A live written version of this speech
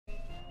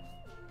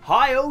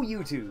Hi-oh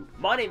YouTube,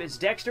 my name is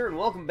Dexter and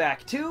welcome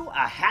back to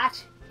A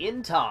Hat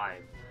in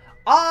Time.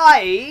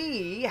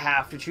 I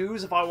have to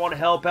choose if I want to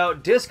help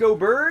out Disco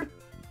Bird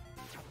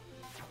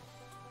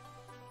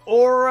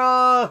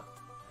or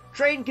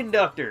train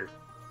conductor.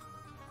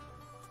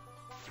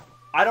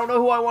 I don't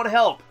know who I want to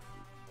help.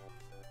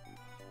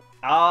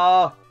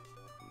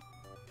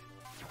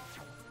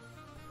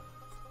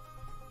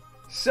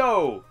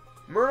 So,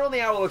 Murder on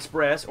the Owl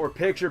Express or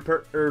Picture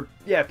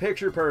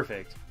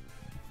Perfect.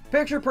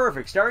 Picture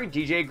Perfect, starring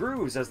DJ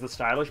Grooves as the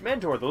stylish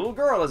mentor, the little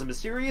girl as a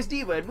mysterious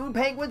diva, and Moon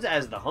Penguins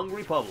as the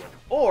hungry public.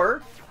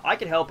 Or, I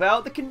can help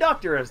out the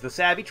conductor as the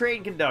savvy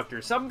train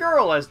conductor, some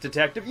girl as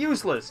Detective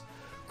Useless,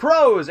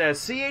 crows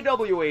as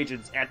CAW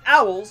agents, and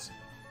owls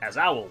as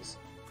owls.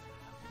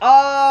 Do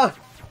I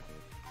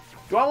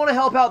want to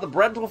help out the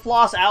Brental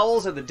Floss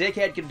owls and the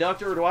dickhead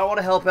conductor, or do I want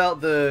to help out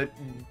the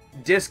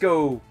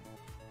disco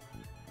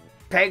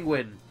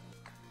penguin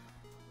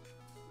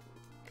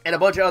and a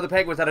bunch of other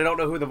penguins that I don't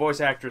know who the voice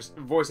actors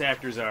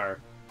are?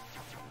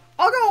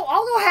 I'll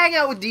go hang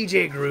out with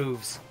DJ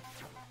Grooves.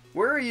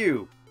 Where are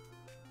you?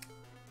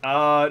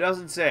 It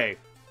doesn't say.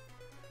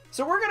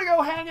 So we're gonna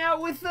go hang out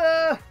with,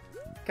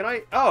 can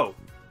I? Oh.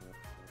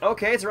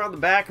 Okay, it's around the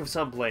back of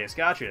someplace.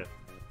 Gotcha.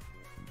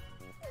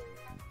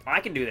 I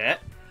can do that.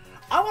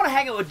 I want to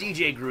hang out with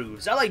DJ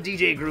Grooves. I like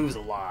DJ Grooves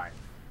a lot.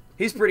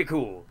 He's pretty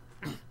cool.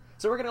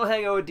 So we're gonna go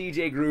hang out with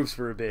DJ Grooves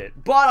for a bit.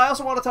 But I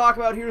also want to talk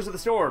about Heroes of the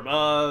Storm.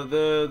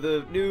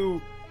 The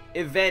new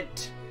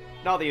event,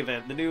 not the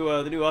event, the new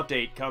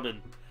update coming.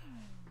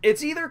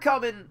 It's either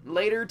coming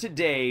later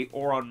today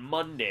or on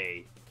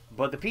Monday.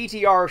 But the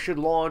PTR should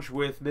launch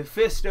with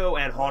Mephisto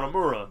and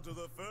Hanamura. Welcome to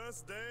the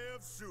first day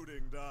of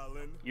shooting,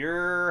 darling.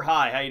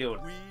 Hi, how you doing?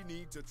 We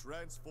need to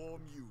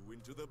transform you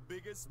into the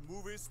biggest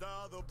movie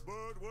star the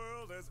bird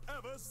world has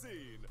ever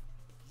seen.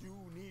 You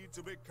need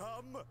to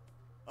become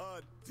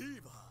a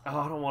diva. Oh,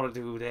 I don't want to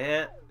do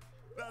that.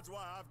 That's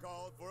why I've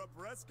called for a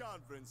press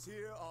conference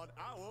here on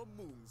our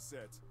moon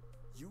set.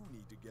 You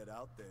need to get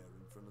out there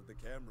in front of the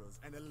cameras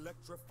and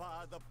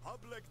electrify the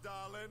public,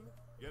 darling.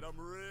 Get them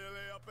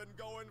really up and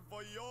going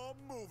for your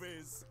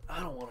movies. I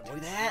don't want to do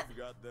that. You've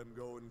got them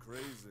going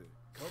crazy.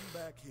 Come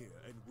back here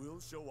and we'll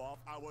show off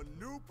our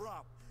new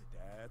prop.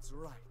 That's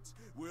right.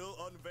 We'll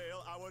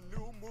unveil our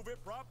new movie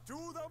prop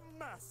to the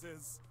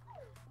masses.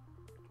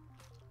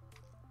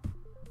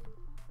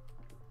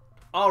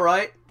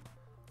 Alright.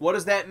 What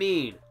does that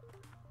mean?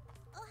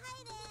 Oh,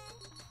 hi there.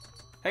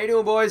 How you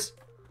doing, boys?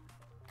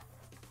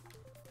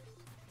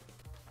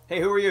 Hey,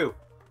 who are you?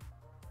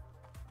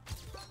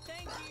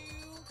 Thank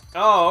you.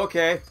 Oh,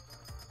 okay.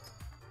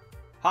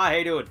 Hi, how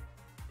you doing?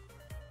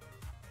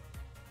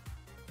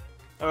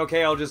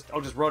 Okay, I'll just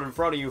run in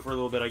front of you for a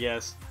little bit, I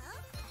guess.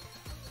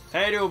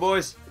 How you doing,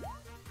 boys?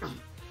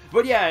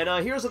 But yeah,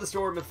 and Heroes of the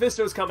Storm,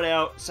 Mephisto's coming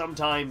out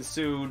sometime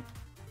soon.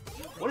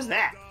 What is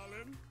that?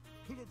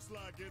 Looks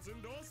like it's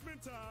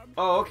endorsement time.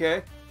 Oh,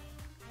 okay.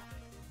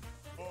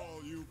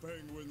 All you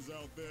penguins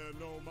out there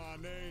know my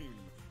name,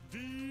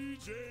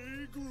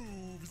 DJ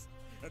Grooves.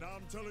 And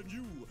I'm telling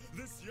you,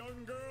 this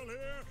young girl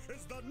here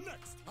is the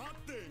next hot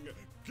thing,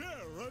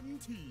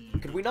 guaranteed.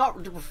 Could we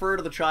not refer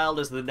to the child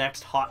as the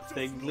next hot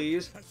thing,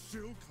 please? As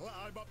she'll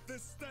climb up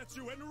this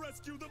statue and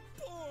rescue the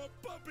poor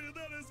puppy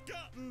that has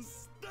gotten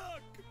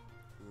stuck.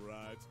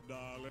 Right,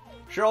 darling?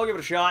 Sure, I'll give it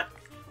a shot.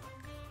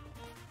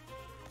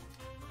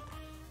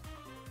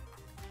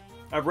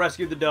 I've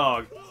rescued the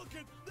dog. Look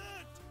at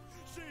that!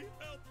 She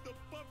helped the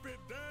puppy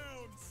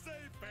down, safe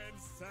and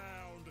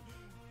sound.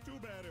 Too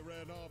bad it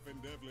ran off and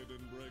definitely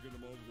didn't break into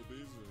multiple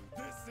pieces.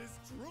 This is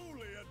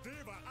truly a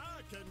diva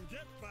I can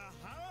get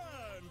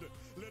behind.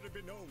 Let it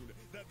be known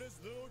that this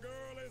little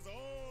girl is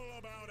all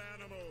about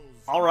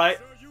animals. All right.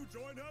 So you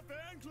join her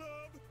fan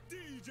club,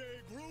 DJ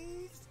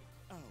Grooves.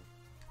 Oh.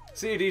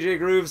 See you, DJ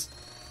Grooves.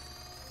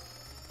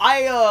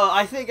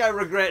 I think I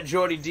regret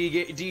joining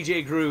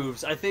DJ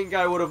Grooves. I think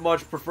I would have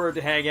much preferred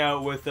to hang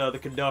out with the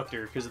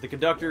conductor, because the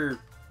conductor,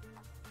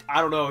 I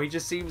don't know, he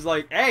just seems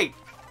like, hey,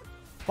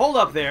 hold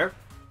up there,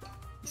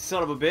 you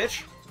son of a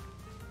bitch.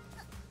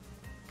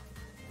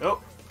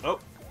 Oh, oh.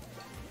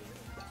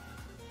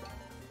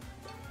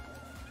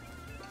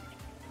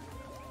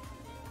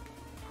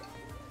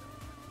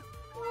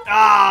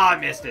 Ah, I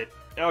missed it.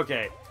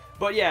 Okay.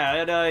 But yeah,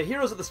 and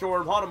Heroes of the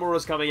Storm,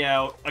 Hanamura's coming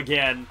out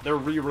again. They're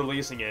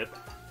re-releasing it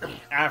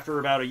after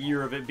about a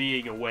year of it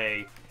being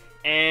away.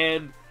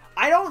 And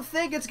I don't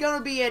think it's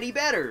gonna be any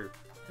better.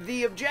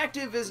 The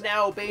objective is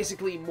now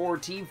basically more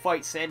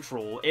teamfight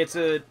central. It's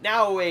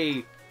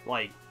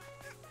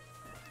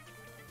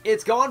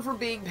it's gone from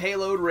being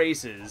payload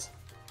races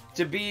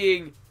to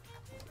being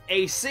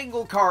a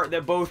single cart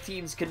that both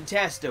teams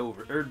contest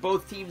over, or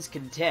both teams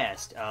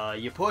contest.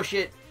 You push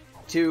it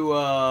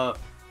to,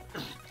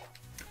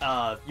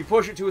 you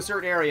push it to a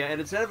certain area, and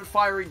instead of it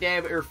firing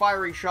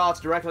firing shots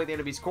directly at the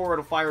enemy's core,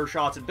 it'll fire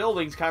shots at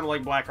buildings, kind of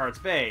like Blackheart's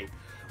Bay,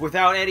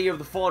 without any of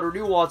the fun or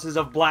nuances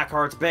of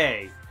Blackheart's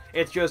Bay.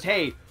 It's just,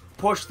 hey,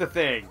 push the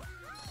thing,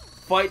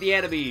 fight the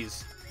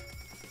enemies,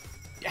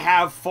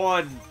 have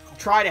fun,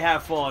 try to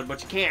have fun,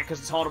 but you can't because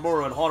it's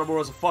Hanamura, and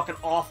Hanamura's a fucking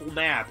awful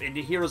map in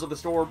Heroes of the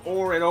Storm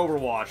or in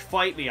Overwatch.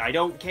 Fight me, I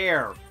don't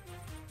care.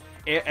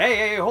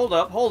 Hey, hold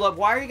up.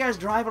 Why are you guys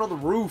driving on the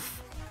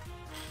roof?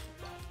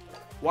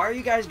 Why are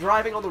you guys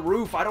driving on the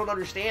roof? I don't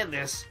understand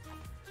this.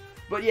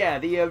 But yeah,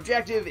 the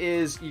objective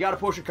is you gotta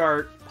push a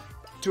cart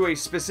to a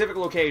specific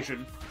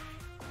location.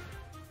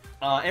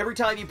 Every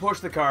time you push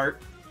the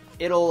cart,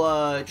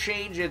 it'll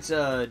change its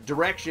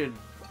direction.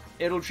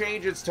 It'll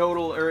change its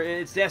total, or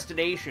its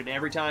destination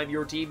every time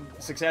your team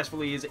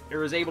successfully is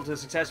able to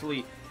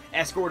successfully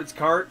escort its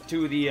cart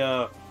to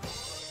the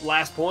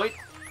last point.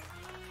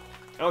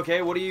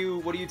 Okay, what are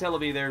you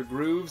telling me there,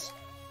 Grooves?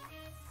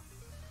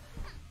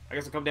 I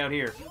guess I'll come down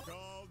here.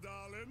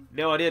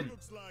 No, I didn't.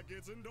 Looks like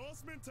it's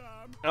endorsement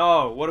time.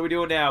 Oh, what are we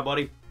doing now,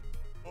 buddy?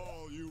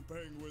 All you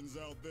penguins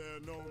out there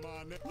know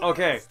my name.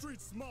 Okay. Look how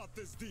street smart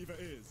this diva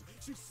is.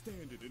 She's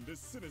standing in this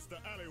sinister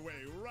alleyway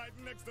right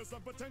next to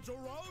some potential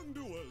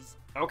wrongdoers.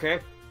 Okay.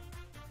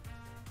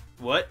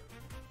 What?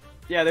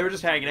 Yeah, they were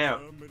just hanging out.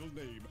 Her middle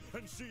name,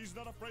 and she's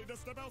not afraid to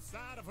step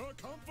outside of her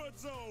comfort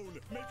zone.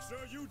 Make sure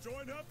you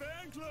join her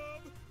fan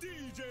club,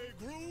 DJ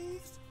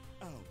Grooves.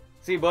 Out.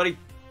 See, buddy?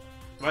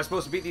 Am I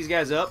supposed to beat these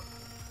guys up?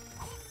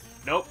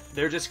 Nope,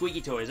 they're just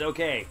squeaky toys.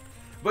 Okay.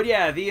 But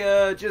yeah, the,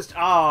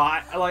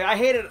 I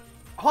hated...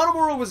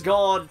 Hanamura was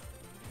gone.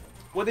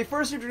 When they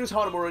first introduced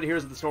Hanamura in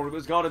Heroes of the Storm, it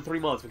was gone in 3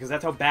 months because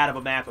that's how bad of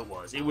a map it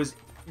was. It was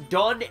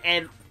done,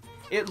 and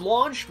it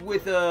launched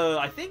with,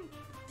 I think...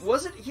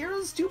 Was it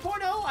Heroes 2.0?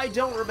 I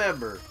don't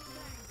remember.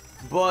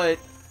 But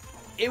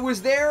it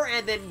was there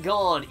and then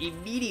gone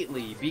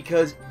immediately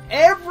because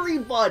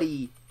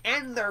everybody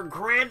and their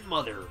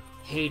grandmother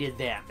hated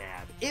that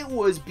map. It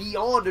was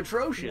beyond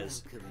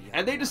atrocious.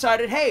 And they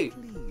decided, hey,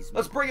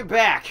 let's bring it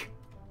back.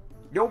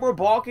 No more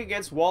balking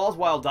against walls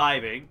while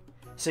diving.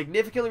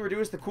 Significantly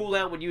reduce the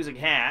cooldown when using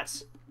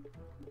hats.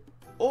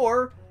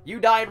 Or, you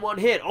die in one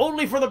hit,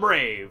 only for the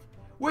brave.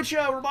 Which,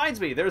 reminds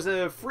me, there's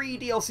a free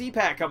DLC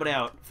pack coming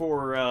out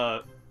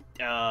for,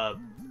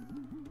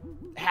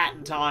 Hat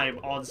in Time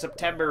on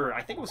September,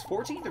 I think it was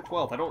 14th or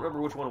 12th, I don't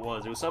remember which one it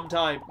was. It was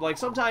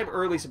sometime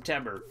early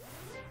September.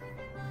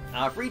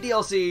 Free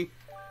DLC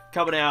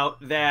coming out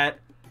that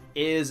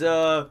is,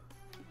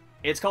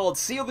 it's called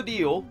Seal the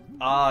Deal.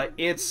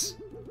 It's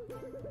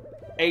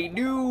a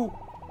new,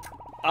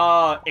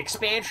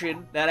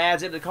 expansion that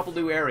adds in a couple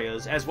new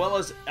areas, as well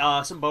as,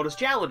 some bonus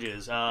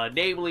challenges,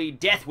 namely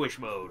Death Wish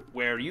mode,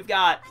 where you've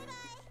got,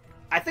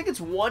 I think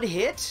it's 1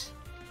 hit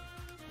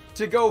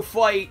to go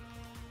fight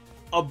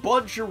a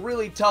bunch of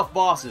really tough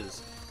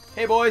bosses.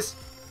 Hey, boys.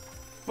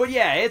 But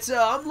yeah, it's,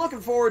 I'm looking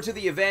forward to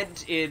the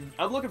event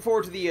I'm looking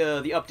forward to the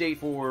update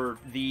for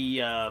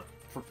the,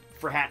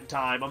 for Hat in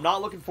Time. I'm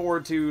not looking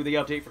forward to the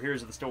update for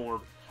Heroes of the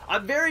Storm.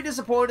 I'm very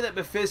disappointed that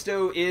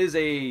Mephisto is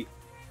an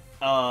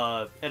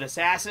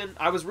assassin.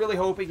 I was really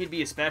hoping he'd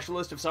be a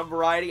specialist of some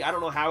variety. I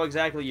don't know how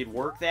exactly you'd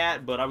work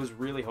that, but I was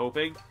really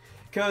hoping.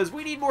 Because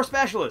we need more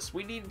specialists.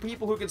 We need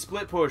people who can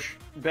split push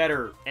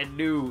better and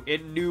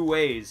in new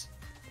ways.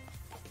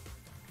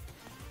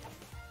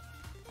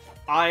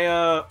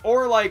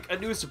 Or like a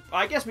new,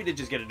 I guess we did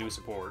just get a new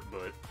support,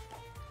 but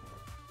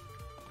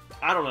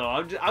I don't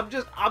know.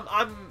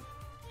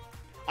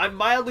 I'm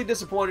mildly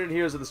disappointed in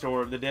Heroes of the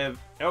Storm. The dev,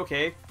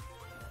 okay.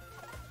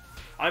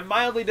 I'm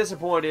mildly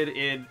disappointed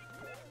in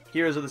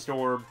Heroes of the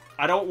Storm.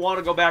 I don't want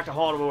to go back to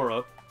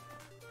Hanamura.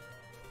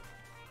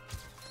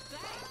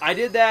 I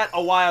did that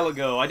a while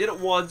ago. I did it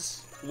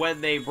once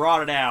when they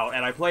brought it out,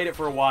 and I played it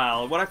for a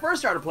while. When I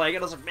first started playing it,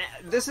 I was like, man,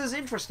 this is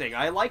interesting.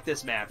 I like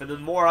this map. And the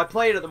more I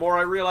played it, the more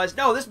I realized,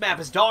 no, this map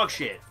is dog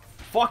shit.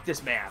 Fuck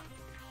this map.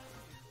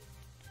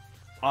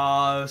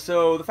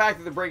 So the fact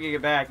that they're bringing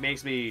it back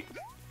makes me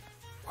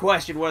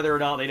question whether or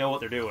not they know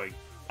what they're doing.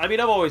 I mean,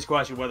 I've always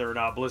questioned whether or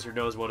not Blizzard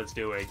knows what it's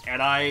doing,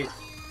 and I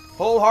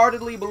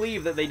wholeheartedly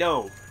believe that they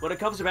don't. When it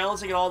comes to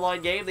balancing an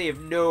online game, they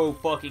have no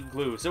fucking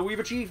clue. So we've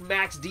achieved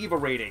max diva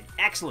rating.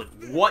 Excellent.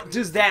 What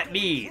does that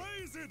mean?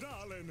 Crazy,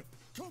 darling.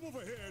 Come over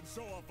here and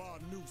show off our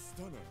new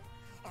stunner.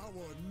 Our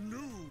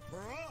new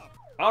prop.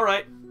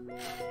 Alright.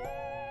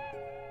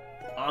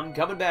 I'm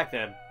coming back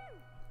then.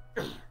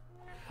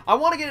 I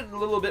want to get in a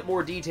little bit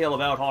more detail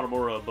about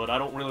Hanamura, but I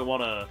don't really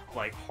want to,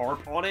 like,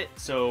 harp on it,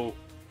 so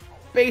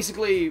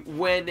basically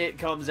when it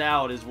comes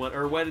out is when,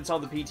 or when it's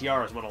on the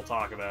PTR is when I'll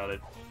talk about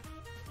it.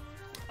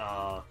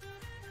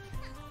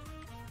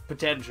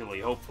 Potentially,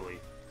 hopefully.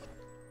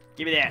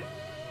 Give me that.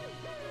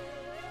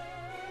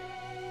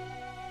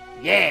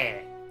 Yeah!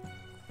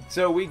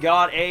 So we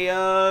got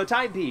a,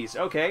 timepiece,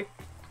 okay.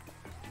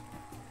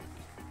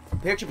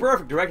 Picture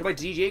Perfect, directed by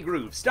DJ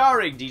Grooves.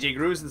 Starring DJ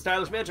Grooves and the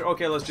Stylish Mentor.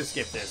 Okay, let's just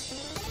skip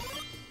this.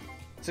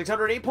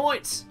 608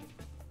 points!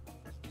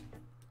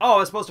 Oh, I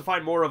was supposed to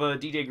find more of a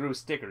DJ Grooves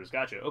stickers.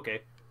 Gotcha,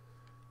 okay.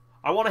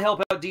 I want to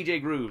help out DJ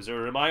Grooves,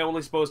 or am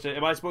I supposed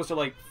to,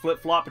 like,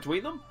 flip-flop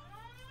between them?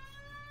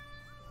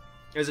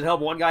 Does it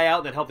help one guy out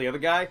and then help the other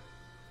guy?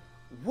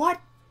 What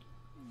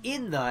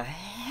in the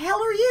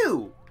hell are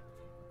you?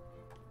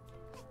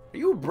 Are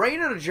you a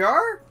brain in a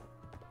jar?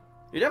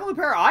 You're definitely a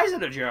pair of eyes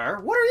in a jar.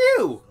 What are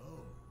you?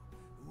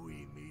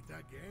 it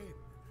again.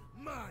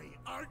 My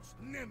arch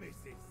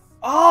nemesis.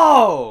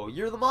 Oh,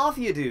 you're the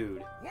mafia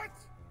dude. What?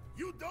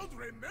 You don't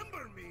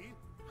remember me?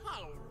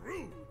 How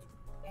rude.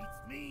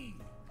 It's me,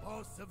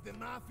 boss of the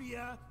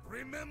mafia.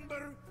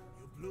 Remember?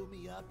 You blew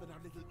me up in our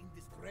little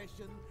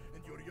indiscretion,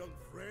 and your young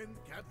friend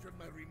captured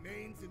my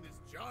remains in this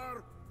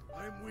jar.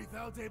 I'm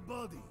without a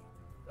body.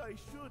 I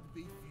should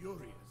be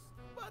furious,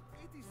 but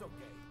it is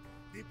okay.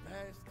 The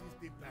past is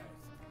the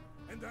past,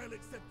 and I'll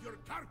accept your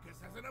carcass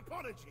as an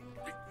apology.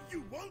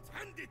 You won't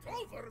hand it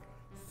over?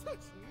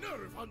 Such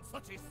nerve on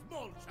such a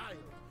small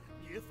child.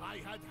 If I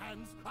had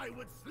hands, I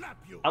would slap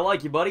you. I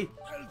like you, buddy.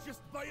 I'll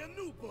just buy a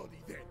new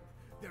body then.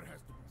 There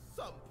has to be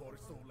some poor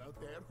soul out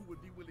there who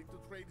would be willing to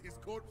trade his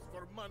corpse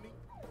for money.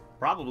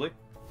 Probably.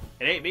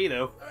 It ain't me,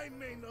 though. I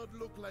may not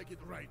look like it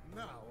right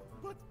now,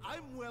 but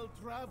I'm well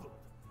traveled.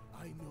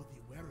 I know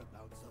the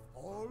whereabouts of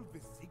all the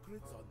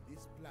secrets on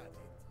this planet.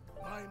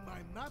 Buy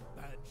my map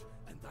badge,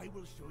 and I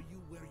will show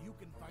you where you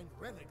can find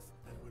relics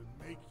that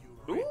will make you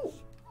rich. Ooh,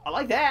 I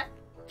like that.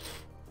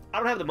 I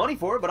don't have the money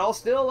for it, but I'll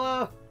still,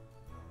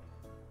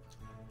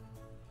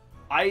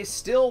 I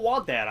still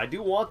want that. I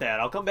do want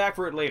that. I'll come back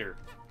for it later.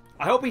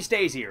 I hope he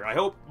stays here. I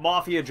hope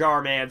Mafia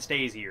Jar Man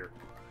stays here.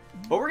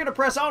 But we're gonna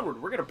press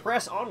onward. We're gonna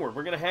press onward.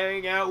 We're gonna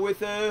hang out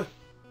with,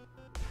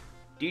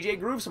 DJ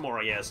Groove some more,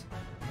 I guess.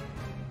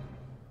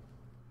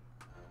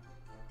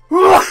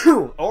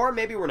 Or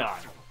maybe we're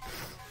not.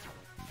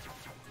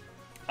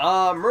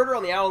 Murder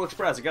on the Owl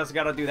Express. I guess I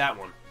gotta do that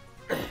one.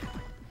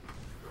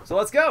 So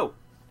let's go.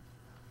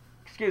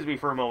 Excuse me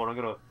for a moment.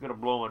 I'm gonna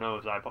blow my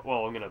nose.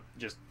 Well, I'm gonna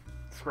just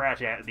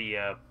scratch at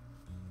the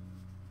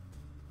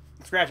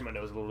scratching my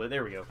nose a little bit.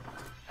 There we go.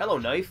 Hello,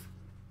 knife.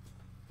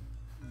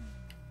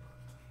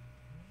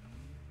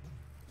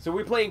 So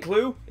we playing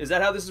Clue? Is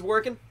that how this is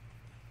working?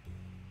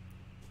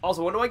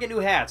 Also, when do I get new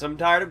hats? I'm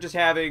tired of just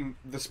having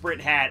the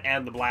Sprint hat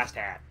and the Blast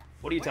hat.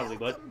 What do you tell me,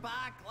 bud? Welcome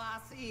back,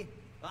 lassie.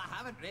 I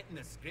haven't written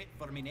the script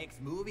for my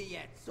next movie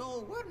yet,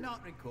 so we're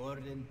not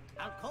recording.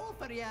 I'll call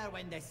for you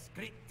when the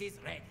script is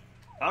ready.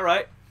 All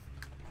right.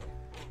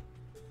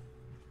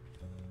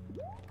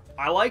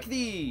 I like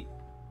the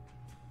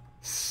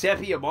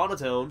sepia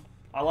monotone.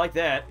 I like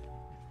that.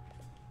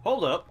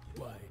 Hold up.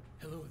 Why,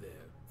 hello there,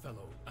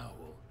 fellow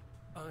owl.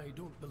 I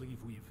don't believe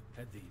we've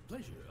had the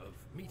pleasure of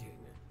meeting.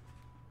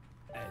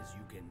 As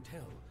you can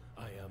tell,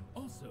 I am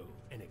also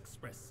an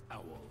express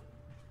owl.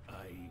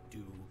 I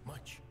do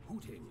much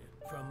hooting.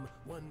 From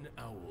one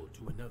owl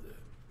to another,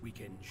 we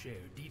can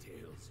share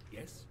details,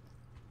 yes?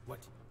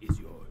 What is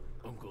your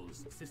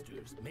uncle's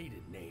sister's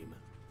maiden name?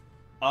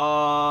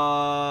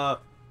 I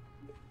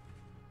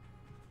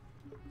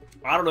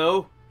don't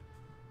know.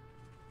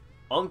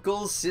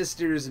 Uncle's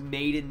sister's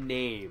maiden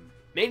name.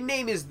 Maiden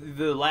name is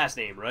the last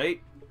name,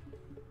 right?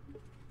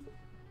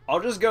 I'll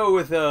just go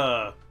with,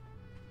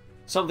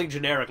 something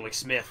generic like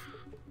Smith.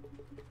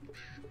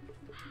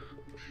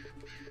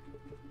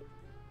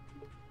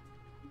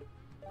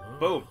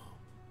 Boom.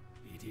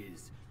 It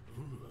is.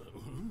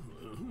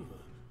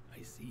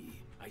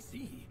 I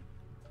see.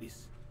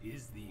 This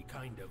is the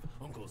kind of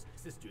uncle's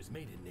sister's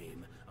maiden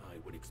name I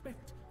would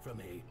expect from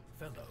a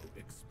fellow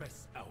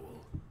express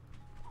owl.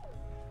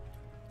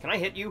 Can I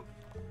hit you?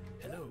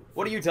 Hello.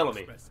 What are you telling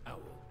me? Express owl.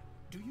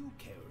 Do you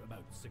care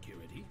about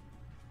security?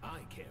 I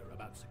care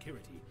about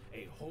security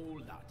a whole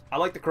lot. I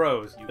like the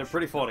crows. You They're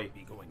pretty should not funny.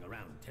 be going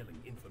around telling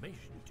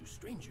information to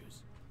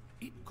strangers.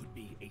 It could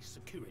be a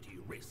security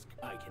risk.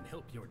 I can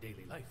help your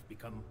daily life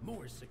become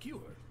more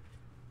secure.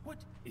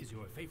 What is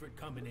your favorite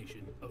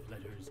combination of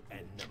letters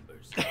and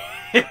numbers?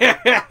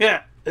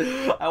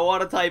 I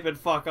want to type in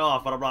fuck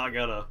off, but I'm not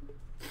gonna.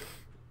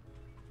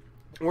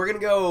 We're gonna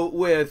go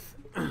with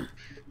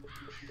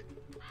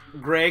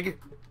Greg.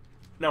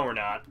 No, we're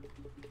not.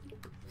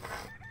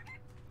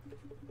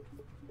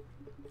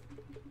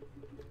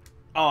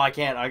 Oh, I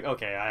can't.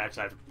 Okay, I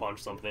actually have to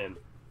punch something in.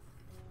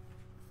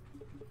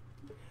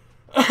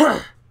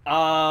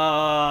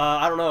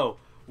 I don't know.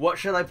 What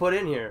should I put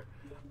in here?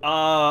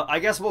 I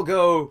guess we'll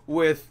go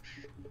with,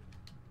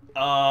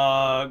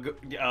 yeah,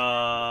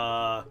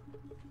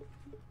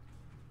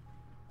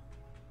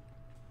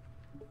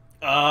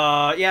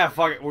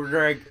 fuck it, we're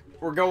Greg.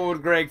 We're going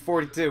with Greg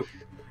 42.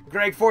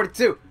 Greg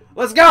 42.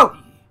 Let's go!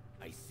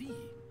 I see.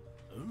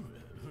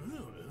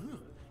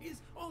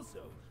 Is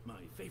also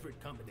my favorite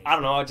combination. I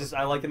don't know,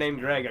 I like the name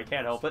Greg. I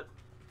can't help it.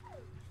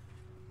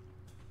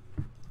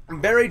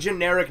 Very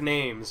generic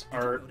names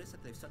are,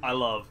 I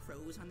love.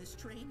 Crows on this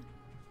train?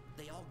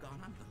 They all gone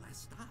on the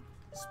last stop.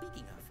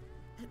 Speaking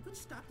of, at which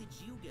stop did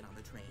you get on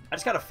the train? I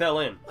just kind of fell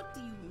in. What do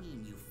you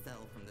mean you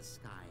fell from the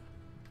sky?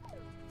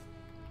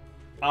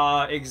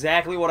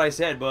 Exactly what I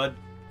said, bud.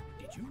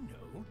 Did you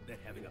know that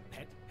having a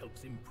pet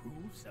helps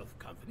improve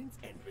self-confidence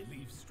and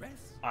relieve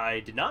stress?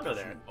 I did not know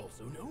Did that. you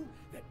also know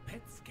that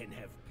pets can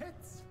have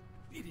pets?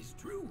 It is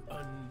true.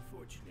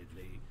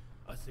 Unfortunately,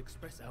 us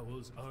express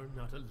owls are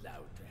not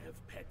allowed to have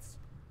pets.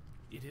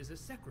 It is a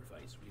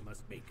sacrifice we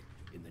must make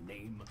in the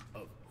name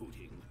of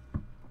hooting.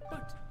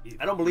 But if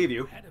I don't believe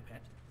you. had a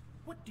pet,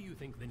 what do you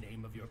think the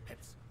name of your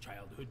pet's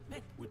childhood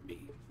pet would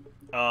be?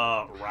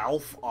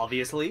 Ralph,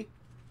 obviously.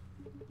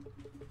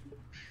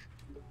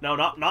 No,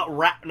 not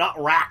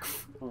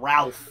Rackf.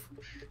 Ralph.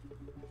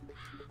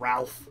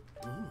 Ralph.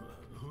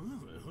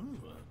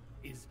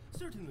 Is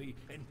certainly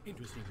an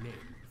interesting name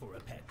for a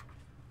pet,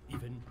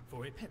 even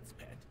for a pet's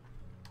pet.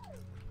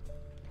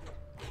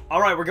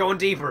 Alright, we're going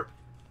deeper.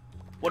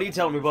 What are you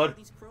telling me, bud?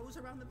 These crows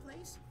around the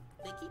place?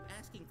 They keep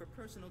asking for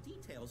personal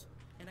details,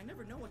 and I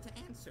never know what to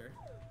answer.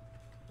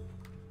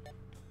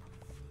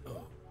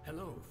 Oh,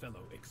 hello,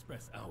 fellow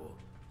Express Owl.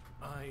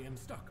 I am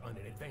stuck on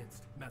an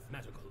advanced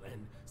mathematical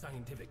and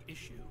scientific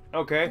issue.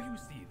 Okay. Do you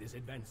see this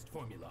advanced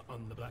formula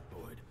on the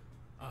blackboard?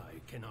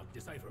 I cannot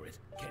decipher it.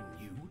 Can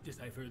you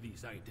decipher the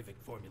scientific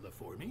formula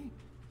for me?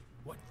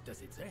 What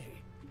does it say?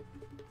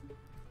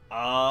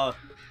 I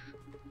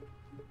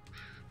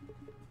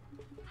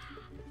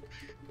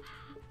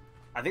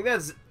think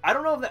that's... I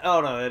don't know if that...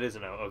 Oh, no, that is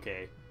an O.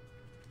 Okay.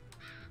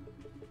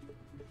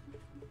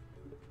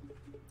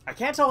 I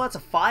can't tell if that's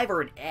a 5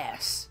 or an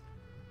S.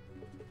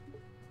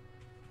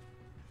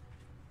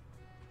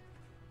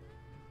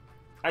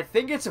 I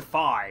think it's a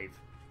 5.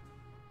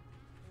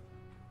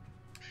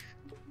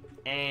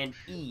 And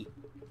E.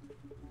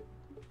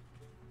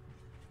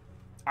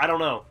 I don't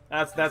know.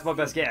 That's my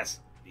best guess.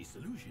 The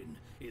solution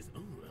is...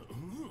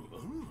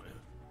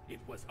 It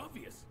was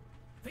obvious.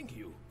 Thank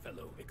you,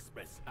 fellow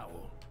Express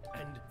Owl.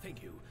 And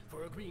thank you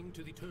for agreeing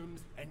to the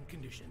terms and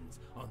conditions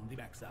on the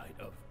backside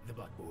of the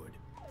blackboard.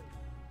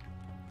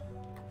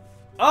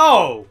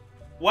 Oh!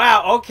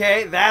 Wow,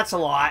 okay, that's a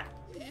lot.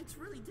 It's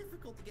really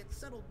difficult to get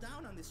settled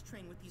down on this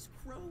train with these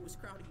crows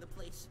crowding the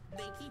place.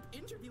 They keep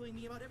interviewing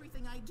me about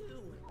everything I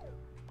do.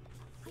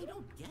 I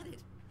don't get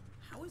it.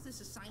 How is this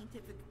a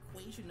scientific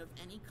equation of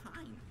any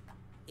kind?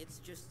 It's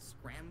just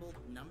scrambled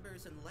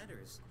numbers and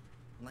letters,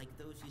 like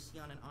those you see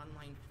on an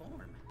online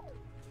form.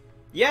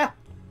 Yeah.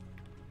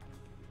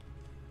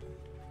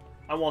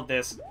 I want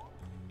this.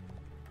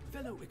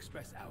 Fellow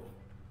Express Owl,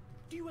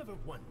 do you ever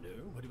wonder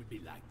what it would be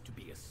like to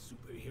be a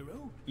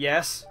superhero?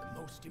 Yes.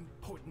 The most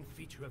important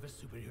feature of a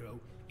superhero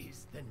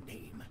is the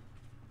name.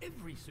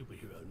 Every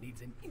superhero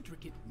needs an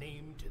intricate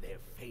name to their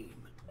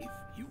fame. If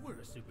you were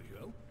a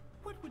superhero,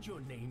 what would your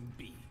name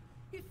be?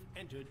 If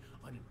entered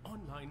on an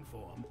online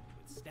form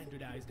with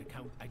standardized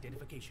account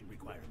identification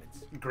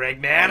requirements. Greg,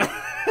 man.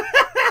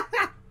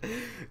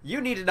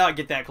 You need to not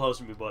get that close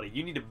to me, buddy.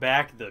 You need to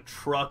back the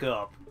truck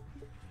up.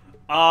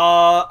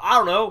 I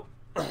don't know.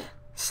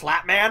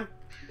 Slap man?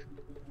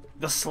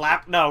 The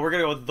slap? No, we're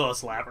gonna go with the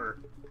slapper.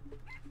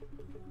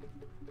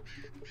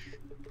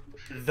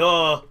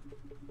 The.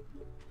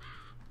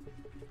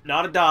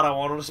 Not a dot, I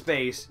want a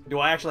space. Do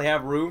I actually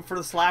have room for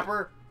the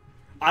slapper?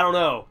 I don't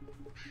know.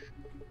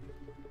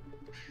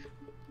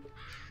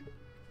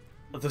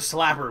 The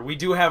slapper. We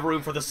do have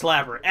room for the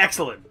slapper.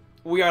 Excellent.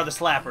 We are the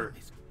slapper.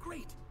 It's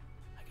great.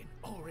 I can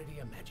already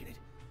imagine it.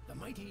 The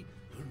mighty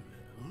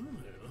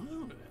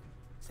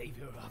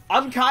savior of...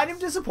 I'm kind of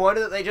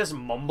disappointed that they just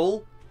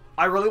mumble.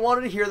 I really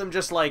wanted to hear them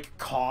just, like,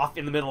 cough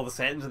in the middle of the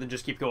sentence and then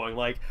just keep going,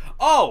 like,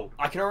 oh,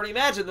 I can already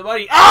imagine the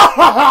mighty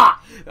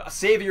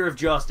savior of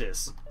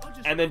justice.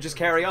 And then just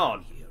carry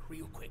on. Here,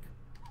 real quick.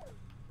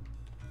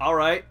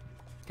 Alright.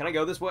 Can I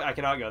go this way? I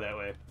cannot go that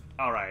way.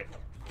 Alright.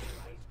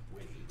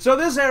 So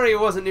this area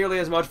wasn't nearly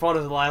as much fun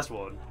as the last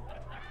one.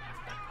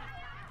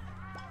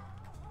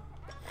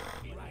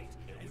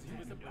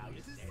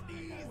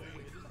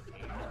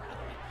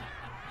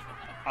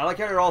 I like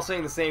how you're all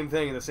saying the same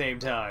thing at the same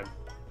time.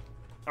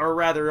 Or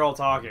rather, you're all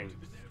talking.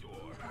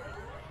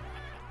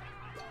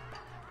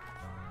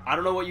 I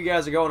don't know what you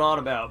guys are going on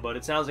about, but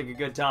it sounds like a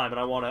good time, and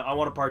I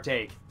wanna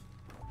partake.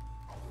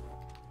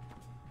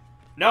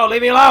 No,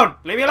 leave me alone!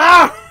 Leave me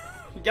alone!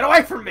 Get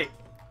away from me!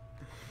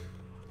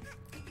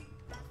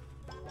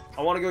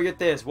 I want to go get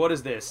this. What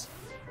is this?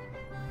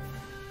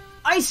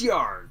 Ice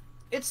yarn!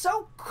 It's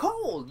so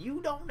cold!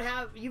 You've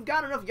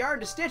got enough yarn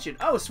to stitch it.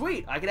 Oh,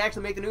 sweet! I can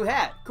actually make the new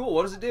hat. Cool,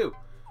 what does it do?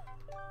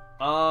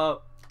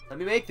 Let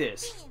me make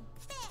this.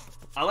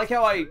 I like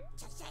how I...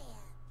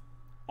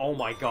 Oh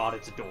my god,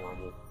 it's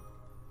adorable.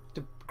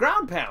 The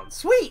ground pound,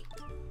 sweet!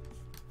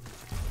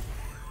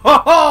 Ho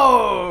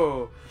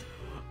ho!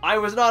 I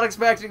was not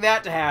expecting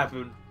that to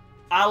happen.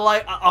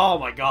 Oh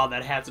my god,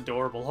 that hat's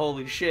adorable.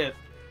 Holy shit.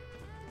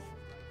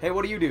 Hey,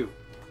 what do you do?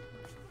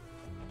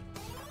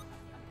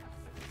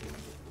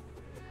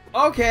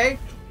 Okay.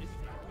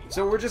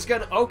 So we're just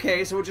gonna...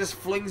 Okay, so it just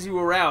flings you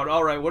around.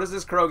 Alright, what does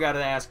this crow got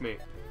to ask me?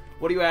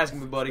 What are you asking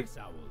me, buddy?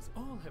 Express owls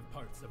all have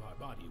parts of our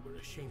body we're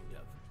ashamed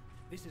of.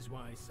 This is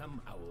why some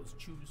owls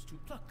choose to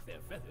pluck their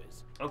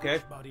feathers. Okay.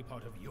 Which body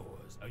part of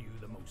yours are you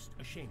the most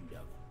ashamed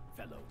of,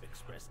 fellow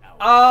Express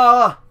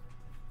Owl?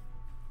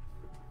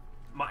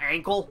 My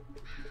ankle?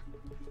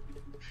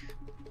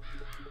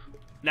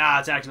 Nah,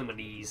 it's actually my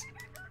knees.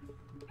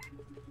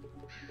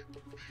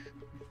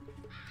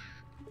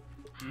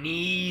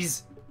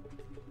 Knees.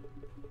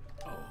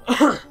 Oh,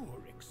 poor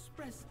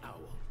Express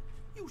Owl.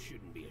 You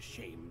shouldn't be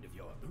ashamed of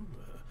your...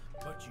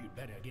 But you'd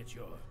better get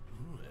your...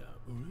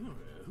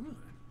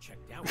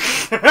 checked out.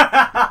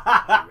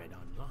 I read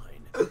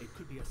online. It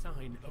could be a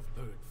sign of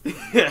bird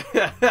flu.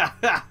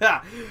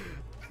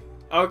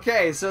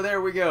 Okay, so there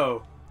we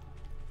go.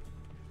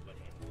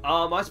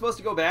 Am I supposed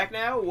to go back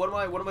now? What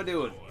am I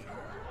doing?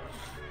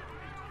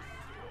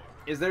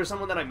 Is there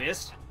someone that I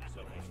missed?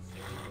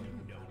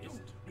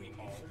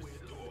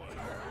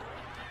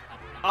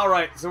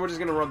 Alright, so we're just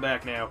gonna run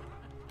back now.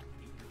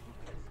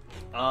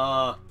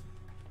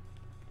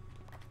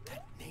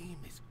 That name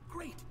is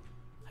great.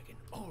 I can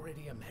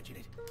already imagine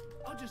it.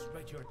 I'll just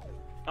write your...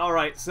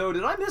 Alright, so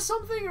did I miss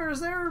something, or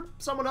is there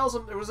someone else,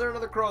 or was there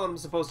another crow that I'm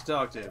supposed to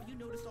talk to? Have you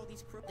noticed all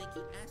these crows? They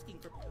keep asking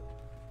for...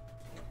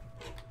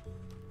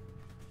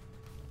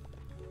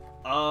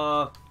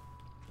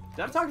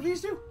 Did I talk to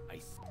these two?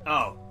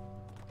 Oh.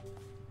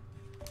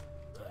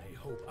 I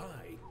hope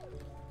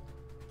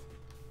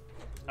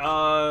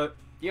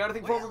You got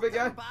anything for me, big guy?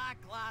 Welcome back,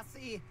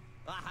 lassie.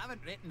 I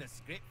haven't written the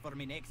script for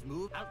my next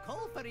move. I'll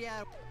call for you.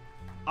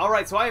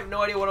 Alright, so I have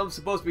no idea what I'm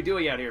supposed to be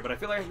doing out here, but I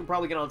feel like I can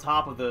probably get on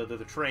top of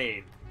the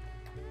train.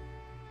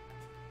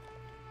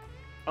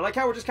 I like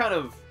how we're just kind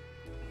of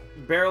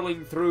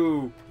barreling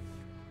through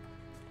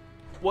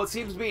what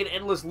seems to be an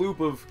endless loop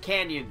of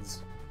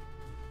canyons.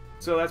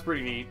 So that's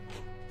pretty neat.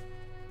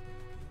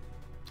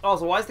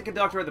 Also, why is the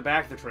conductor at the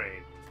back of the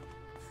train?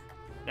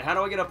 Now, how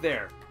do I get up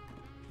there?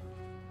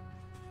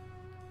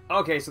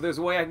 Okay, so there's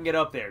a way I can get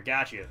up there.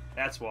 Gotcha.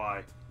 That's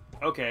why.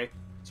 Okay.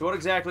 So what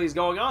exactly is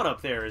going on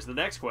up there is the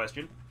next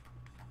question.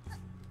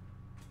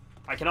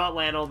 I cannot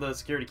land on the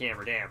security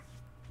camera, damn.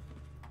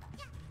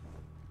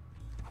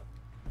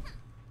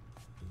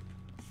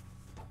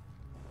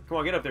 Come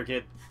on, get up there,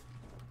 kid.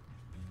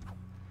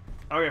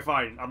 Okay,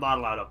 fine. I'm not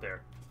allowed up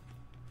there.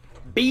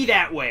 Be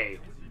that way!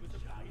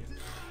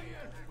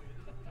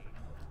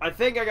 I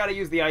think I gotta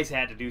use the ice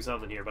hat to do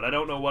something here, but I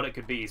don't know what it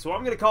could be. So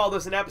I'm gonna call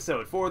this an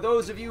episode. For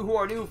those of you who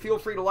are new, feel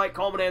free to like,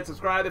 comment, and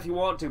subscribe if you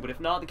want to. But if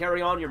not, to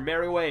carry on your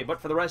merry way. But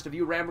for the rest of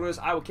you ramblers,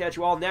 I will catch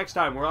you all next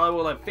time, where I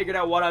will have figured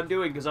out what I'm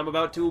doing, because I'm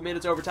about 2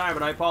 minutes over time,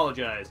 and I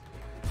apologize.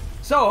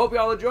 So, hope you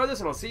all enjoy this,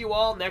 and I'll see you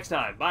all next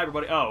time. Bye,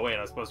 everybody. Oh, wait,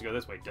 I was supposed to go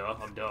this way. Duh,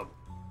 I'm dumb.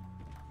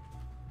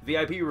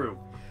 VIP room.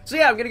 So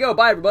yeah, I'm gonna go.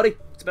 Bye, everybody.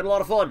 It's been a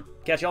lot of fun.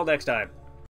 Catch y'all next time.